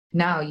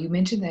Now, you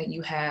mentioned that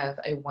you have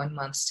a 1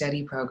 month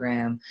study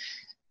program.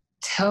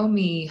 Tell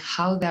me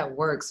how that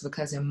works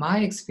because, in my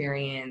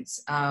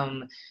experience,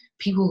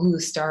 people who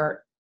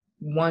start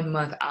 1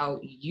 month out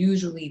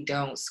usually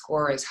don't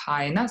score as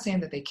high. And not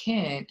saying that they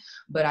can't,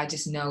 but I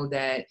just know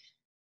that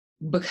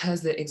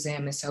because the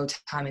exam is so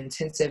time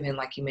intensive, and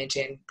like you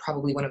mentioned,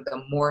 probably one of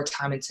the more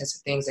time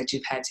intensive things that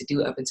you've had to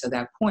do up until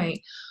that point,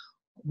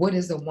 what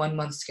does the 1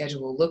 month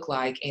schedule look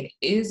like? And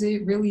is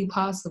it really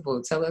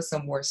possible? Tell us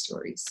some more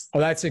stories. Oh,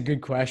 that's a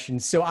good question.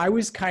 So I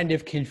was kind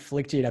of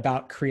conflicted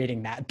about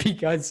creating that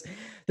because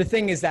the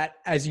thing is that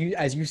as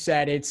you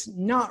said, it's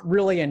not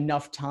really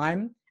enough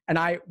time. And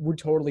I would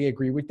totally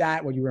agree with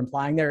that, what you were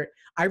implying there.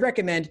 I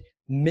recommend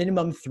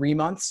minimum 3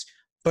 months,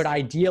 but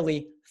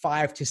ideally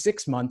 5 to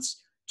 6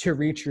 months to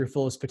reach your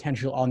fullest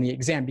potential on the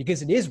exam,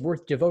 because it is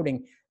worth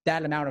devoting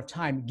that amount of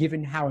time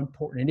given how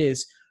important it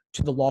is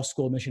to the law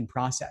school admission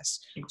process.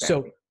 So,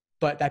 Exactly.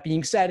 but that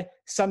being said,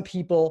 some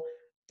people,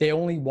 they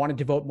only want to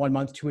devote 1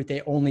 month to it.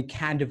 They only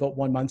can devote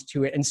 1 month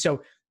to it. And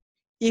so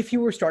if you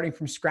were starting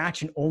from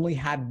scratch and only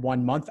had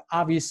 1 month,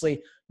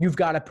 obviously you've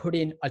got to put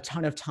in a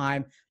ton of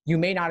time. You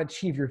may not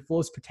achieve your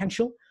fullest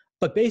potential,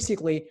 but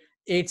basically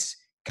it's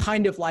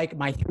kind of like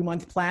my 3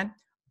 month plan,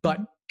 but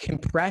Mhm.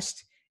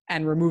 compressed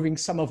and removing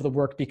some of the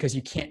work because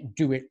you can't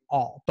do it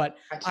all. But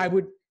I Gotcha.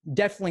 would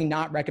definitely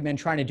not recommend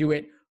trying to do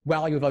it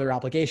while you have other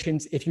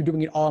obligations. If you're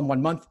doing it all in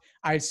 1 month,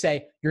 I'd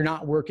say you're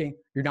not working,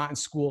 you're not in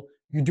school,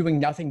 you're doing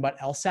nothing but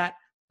LSAT,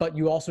 but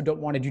you also don't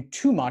want to do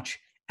too much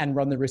and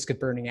run the risk of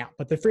burning out.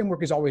 But the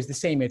framework is always the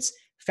same. It's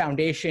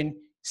foundation,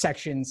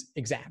 sections,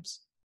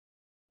 exams.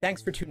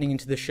 Thanks for tuning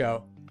into the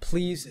show.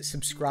 Please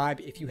subscribe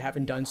if you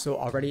haven't done so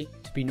already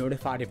to be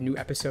notified of new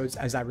episodes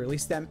as I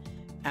release them.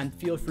 And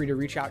feel free to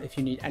reach out if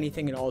you need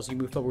anything at all as you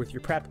move forward with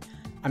your prep.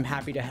 I'm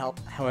happy to help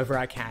however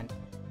I can.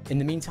 In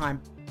the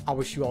meantime, I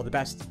wish you all the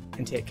best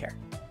and take care.